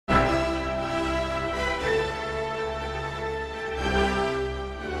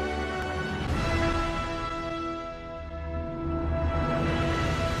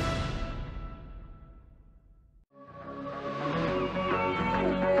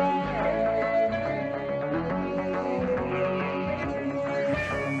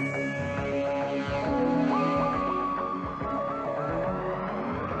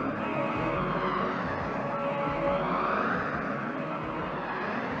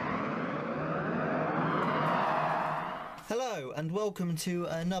Hello and welcome to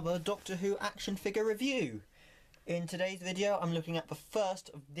another Doctor Who action figure review. In today's video I'm looking at the first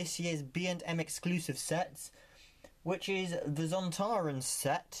of this year's B&M Exclusive sets, which is the Sontarans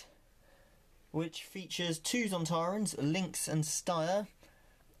set, which features two Sontarans, Linx and Styre,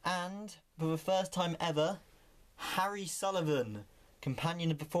 and for the first time ever, Harry Suillivan,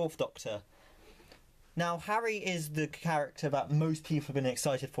 companion of the Fourth Doctor. Now Harry is the character that most people have been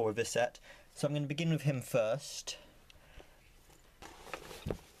excited for with this set, so I'm going to begin with him first.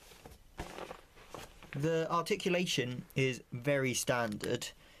 The articulation is very standard,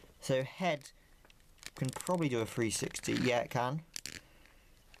 so head can probably do a 360, yeah it can.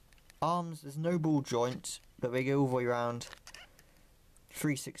 Arms, there's no ball joint, but they go all the way around,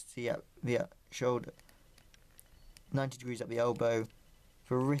 360 at the shoulder, 90 degrees at the elbow.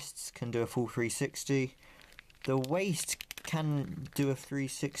 The wrists can do a full 360, the waist can do a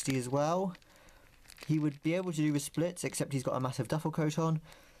 360 as well. He would be able to do the splits, except he's got a massive duffel coat on.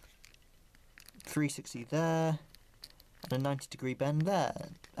 360 there, and a 90 degree bend there,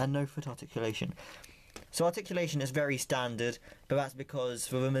 and no foot articulation. So articulation is very standard, but that's because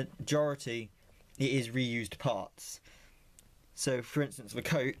for the majority it is reused parts. So for instance the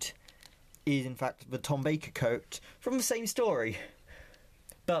coat is in fact the Tom Baker coat from the same story,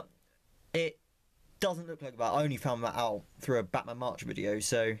 but it doesn't look like that. I only found that out through a Batman March video,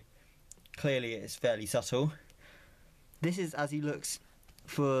 so clearly it's fairly subtle. This is as he looks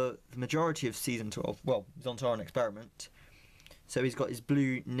for the majority of season 12, well, Sontaran Experiment. So he's got his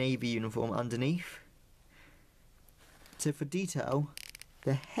blue navy uniform underneath. So for detail,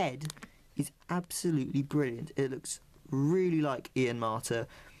 the head is absolutely brilliant. It looks really like Ian Marter.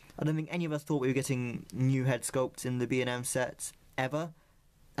 I don't think any of us thought we were getting new head sculpts in the B&M sets ever,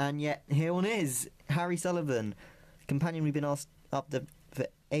 and yet here one is, Harry Suillivan, companion we've been asked up for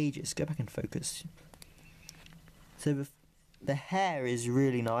ages. Go back and focus. So the hair is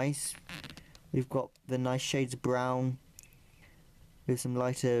really nice. We've got the nice shades of brown with some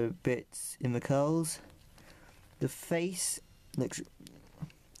lighter bits in the curls. The face looks...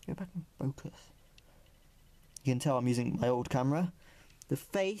 Go back and focus. You can tell I'm using my old camera. The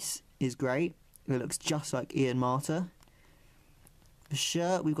face is great. It looks just like Ian Marter. The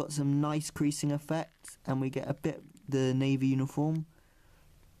shirt, we've got some nice creasing effects, and we get a bit the navy uniform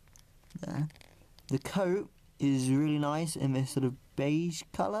there. The coat is really nice in this sort of beige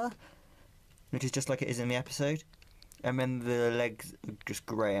colour, which is just like it is in the episode, and then the legs are just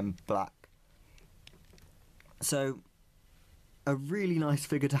grey and black. So a really nice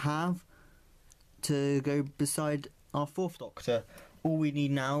figure to have to go beside our Fourth Doctor. All we need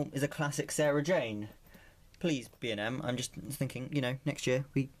now is a classic Sarah Jane. Please, B&M, I'm just thinking, you know, next year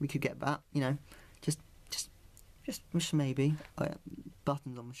we could get that, you know, just maybe. Oh, yeah,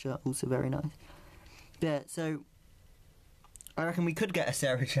 buttons on the shirt, also very nice. Yeah, so I reckon we could get a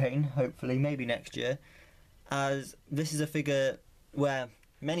Sarah Jane, hopefully, maybe next year, as this is a figure where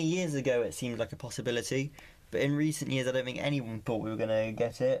many years ago it seemed like a possibility, but in recent years I don't think anyone thought we were going to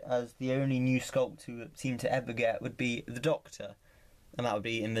get it, as the only new sculpt who seemed to ever get would be the Doctor, and that would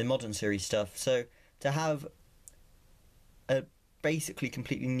be in the modern series stuff. So to have a basically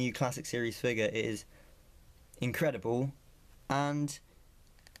completely new classic series figure is incredible, and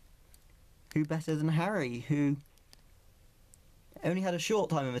who better than Harry, who only had a short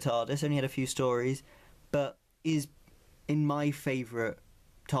time in the TARDIS, only had a few stories, but is in my favourite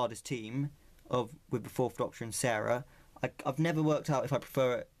TARDIS team with the Fourth Doctor and Sarah. I've never worked out if I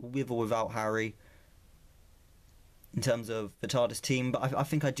prefer it with or without Harry in terms of the TARDIS team, but I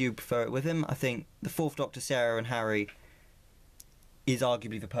think I do prefer it with him. I think the Fourth Doctor, Sarah and Harry is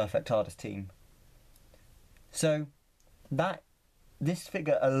arguably the perfect TARDIS team. So this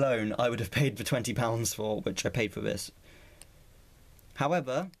figure alone I would have paid the £20 for, which I paid for this.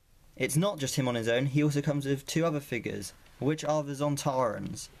 However, it's not just him on his own, he also comes with two other figures, which are the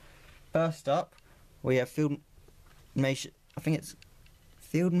Sontarans. First up, we have Field Major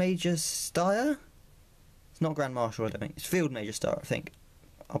Styre? It's not Grand Marshal, I don't think. It's Field Major Styre, I think.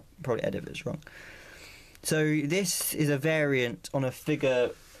 I'll probably edit this wrong. So this is a variant on a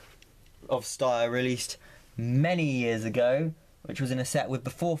figure of Styre released many years ago, which was in a set with the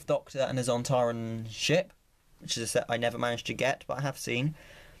Fourth Doctor and a Sontaran ship, which is a set I never managed to get, but I have seen.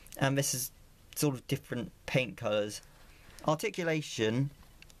 And this is sort of different paint colours. Articulation,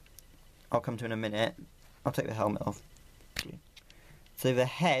 I'll come to in a minute. I'll take the helmet off. So the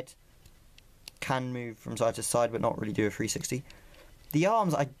head can move from side to side, but not really do a 360. The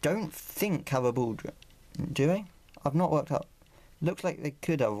arms, I don't think have a ball joint. Do they? I've not worked out. Looks like they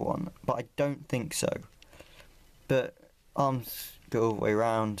could have one, but I don't think so. But arms go all the way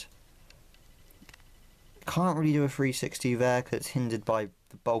around. Can't really do a 360 there because it's hindered by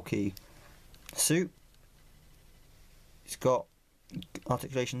the bulky suit. It's got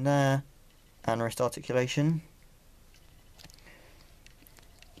articulation there and wrist articulation.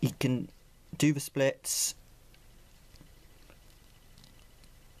 He can do the splits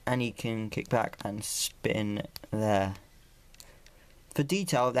and he can kick back and spin there. For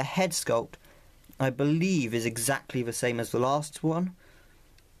detail, the head sculpt I believe is exactly the same as the last one,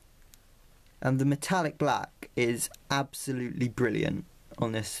 and the metallic black is absolutely brilliant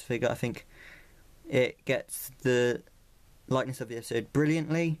on this figure. I think it gets the likeness of the episode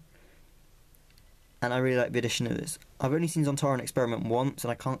brilliantly, and I really like the addition of this. I've only seen Sontaran experiment once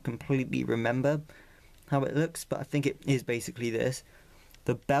and I can't completely remember how it looks, but I think it is basically this.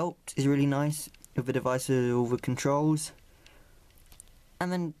 The belt is really nice with the device with all the controls,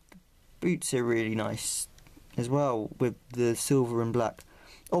 and then boots are really nice as well with the silver and black.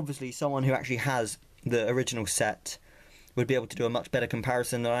 Obviously someone who actually has the original set would be able to do a much better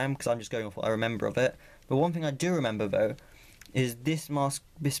comparison than I am, because I'm just going off what I remember of it. But one thing I do remember though is this mask,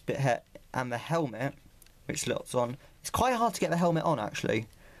 this bit here, and the helmet, which slots on. It's quite hard to get the helmet on actually.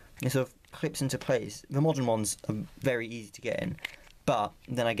 It sort of clips into place. The modern ones are very easy to get in, but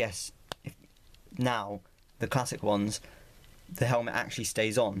then I guess now the classic ones, the helmet actually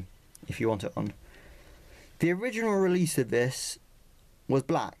stays on if you want it on. The original release of this was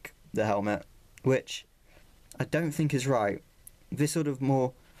black, the helmet, which I don't think is right. This sort of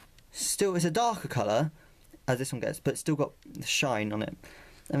more, still it's a darker colour as this one gets, but still got the shine on it.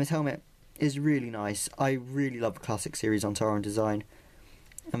 And this helmet is really nice. I really love the classic series Sontaran design,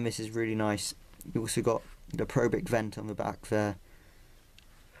 and this is really nice. You also got the Probic vent on the back there.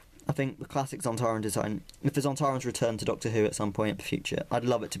 I think the classic Sontaran design, if the Sontarans return to Doctor Who at some point in the future, I'd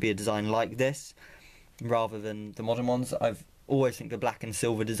love it to be a design like this rather than the modern ones. I've always think the black and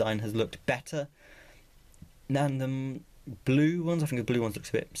silver design has looked better than the blue ones. I think the blue ones looks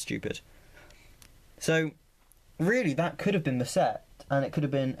a bit stupid. So really that could have been the set, and it could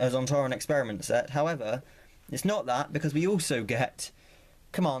have been a Sontaran experiment set. However, it's not that, because we also get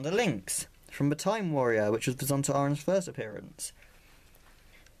Commander Linx from the Time Warrior, which was the Sontaran's first appearance.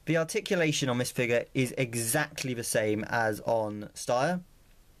 The articulation on this figure is exactly the same as on Styre,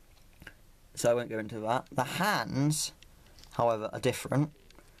 so I won't go into that. The hands, however, are different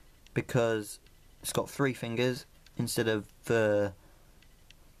because it's got 3 fingers instead of the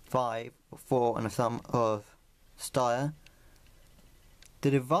 5 or 4 and a thumb of Styre. The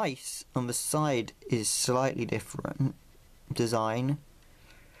device on the side is slightly different design,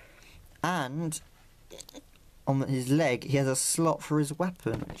 and on his leg he has a slot for his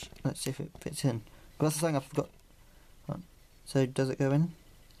weapon, which, let's see if it fits in. But that's the thing I forgot. So does it go in?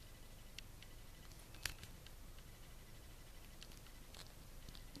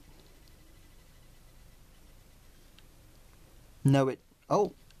 No, it...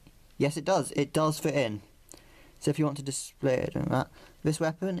 Oh! Yes, it does. It does fit in. So if you want to display it and that. This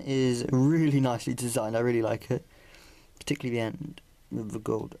weapon is really nicely designed. I really like it. Particularly the end with the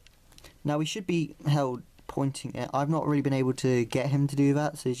gold. Now, we should be held pointing it. I've not really been able to get him to do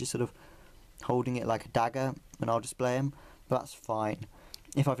that, so he's just sort of holding it like a dagger, and I'll display him. But that's fine.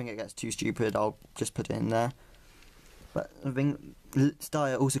 If I think it gets too stupid, I'll just put it in there. But I think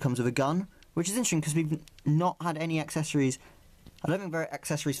Styre also comes with a gun, which is interesting because we've not had any accessories. I don't think there are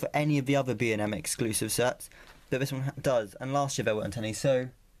accessories for any of the other B&M exclusive sets, but this one does, and last year there weren't any, so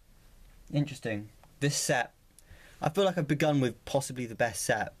interesting. This set, I feel like I've begun with possibly the best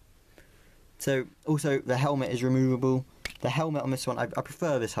set. So, also, the helmet is removable. The helmet on this one, I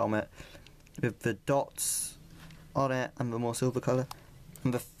prefer this helmet, with the dots on it and the more silver colour.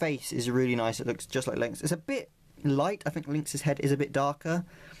 And the face is really nice, it looks just like Linx. It's a bit light, I think Lynx's head is a bit darker,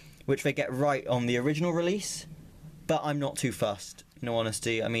 which they get right on the original release. But I'm not too fussed, in all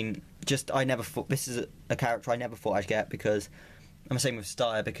honesty. I mean, I never thought, this is a character I never thought I'd get, because I'm the same with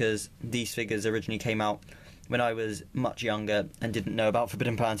Styre, because these figures originally came out when I was much younger and didn't know about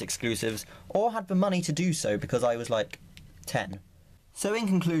Forbidden Planet exclusives, or had the money to do so because I was like 10. So in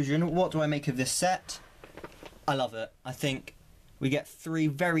conclusion, what do I make of this set? I love it. I think we get 3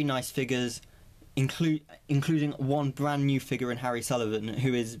 very nice figures, including one brand new figure in Harry Sullivan,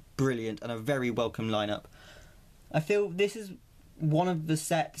 who is brilliant, and a very welcome lineup. I feel this is one of the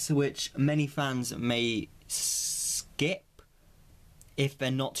sets which many fans may skip if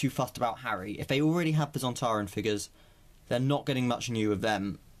they're not too fussed about Harry. If they already have the Sontaran figures, they're not getting much new of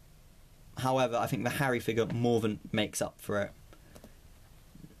them. However, I think the Harry figure more than makes up for it.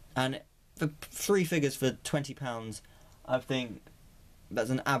 And for 3 figures for £20, I think that's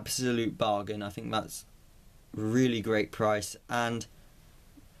an absolute bargain. I think that's a really great price, and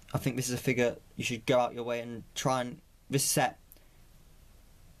I think this is a figure you should go out your way and try and... This set,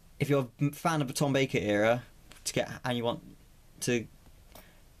 if you're a fan of the Tom Baker era, and you want to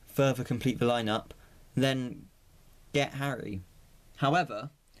further complete the lineup, then get Harry. However,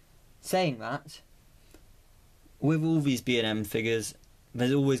 saying that, with all these B&M figures,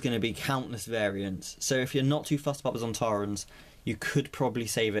 there's always going to be countless variants. So if you're not too fussed about the Sontarans, you could probably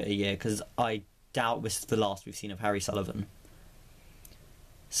save it a year, because I doubt this is the last we've seen of Harry Suillivan.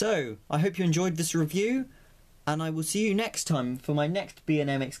 So, I hope you enjoyed this review, and I will see you next time for my next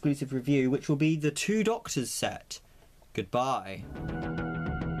B&M exclusive review, which will be the Two Doctors set. Goodbye.